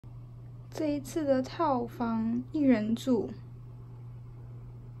这一次的套房1人住，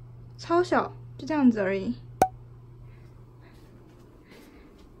超小，就这样子而已。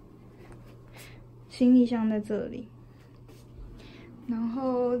行李箱在这里，然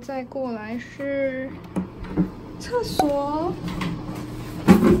后再过来是厕所，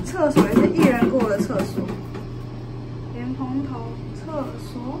厕所也是1人过的厕所，莲蓬头厕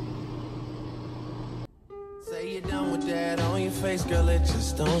所。 Say you're done with that on your face, girl, it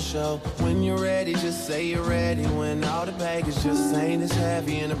just don't show. When you're ready, just say you're ready. When all the baggage just ain't as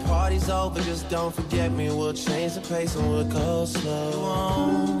heavy and the party's over, just don't forget me. We'll change the pace and we'll go slow. You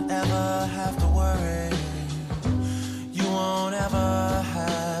won't ever have to worry. You won't ever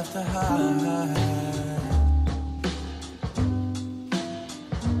have to hide.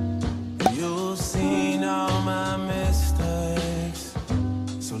 You've seen all my mistakes,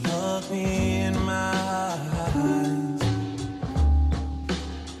 so look me in my eyes.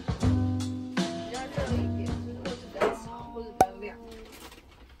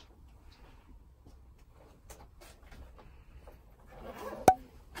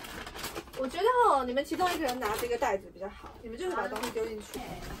 我觉得哦，你们其中一个人拿这个袋子比较好，你们就是把东西丢进去。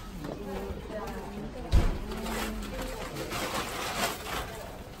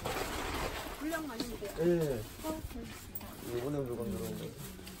예. 이번에 물건 들어온 거.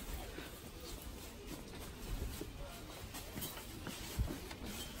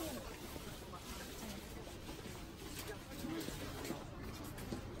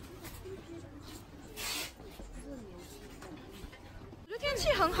我觉得天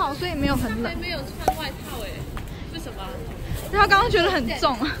气很好，所以没有很冷。还没有穿外套哎，为什么？因为他刚刚觉得很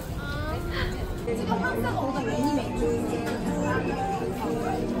重。这个黄色红的原意美珠。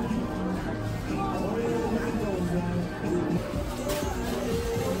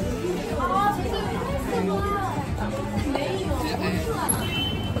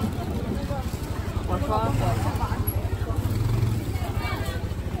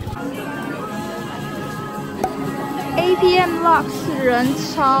 APM Lux 人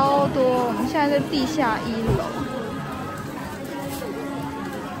超多，我们现在在地下1楼。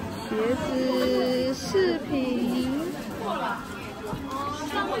鞋子、饰品，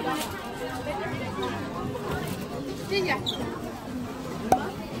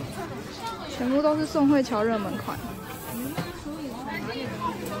全部都是宋慧乔热门款。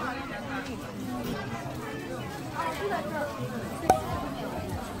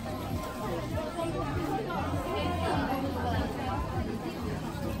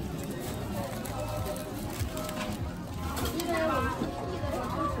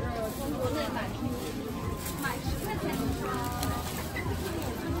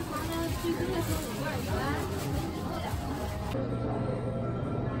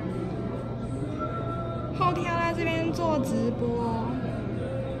 后天要在这边做直播，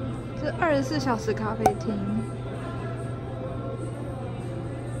这24小时咖啡厅，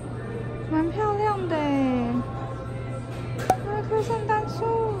蛮漂亮的哎，还有棵圣诞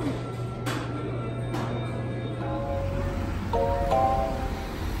树。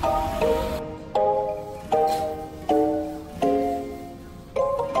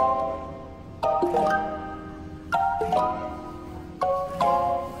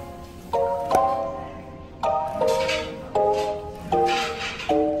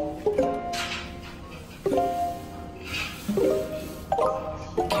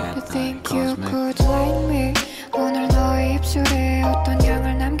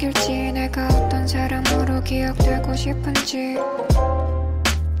 기억되고 싶은지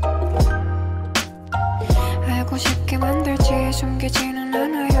알고 싶게 만들지 숨기지는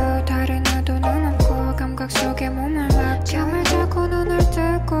않아요 다른 의도는 없고 감각 속에 몸을 막 잠을 자고 눈을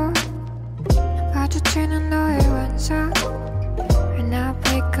뜨고 마주치는 너의 완성 And I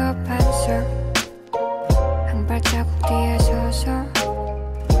pick up answer 한 발자국 뒤에 서서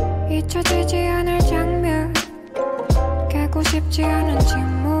잊혀지지 않을 장면 깨고 싶지 않은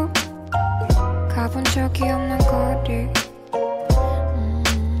침묵 가본 적이 없는 거리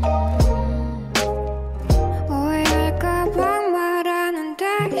오해할까봐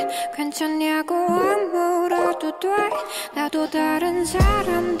말하는데 괜찮냐고 안 물어도 돼 나도 다른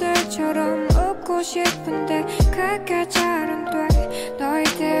사람들처럼 웃고 싶은데 그게 잘 안 돼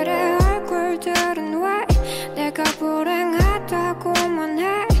너희들의 얼굴들은 왜 내가 불행하다고만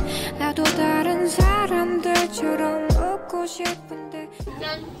해 나도 다른 사람들처럼 웃고 싶은데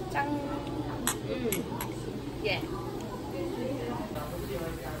짠耶！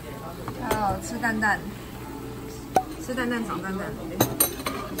哦，吃蛋蛋，吃蛋蛋长蛋蛋，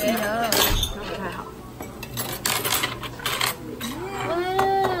没有，那不太好。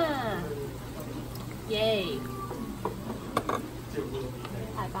耶！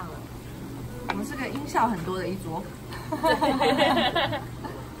太棒了！们是个音效很多的一桌。放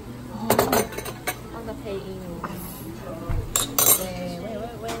个配音。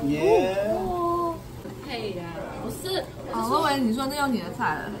喂。耶。配呀，不是。哦，我以为你说那用你的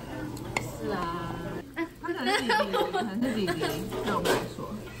菜了。是啊。他可能是弟弟，可能是弟弟，对我们来说。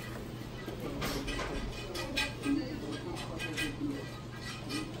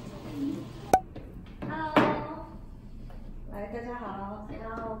Hello， 来，大家好。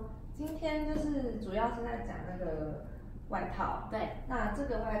然后今天就是主要是在讲那个外套。对，那这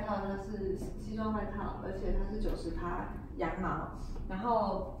个外套呢是西装外套，而且它是90%羊毛，然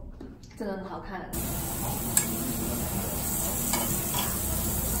后这个很好看。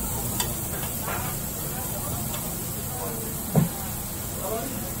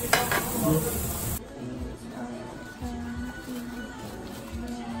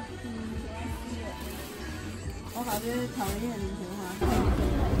我好像讨厌你说话。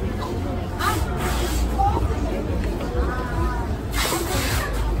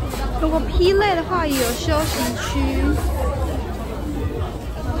如果P类的话，也有休息区。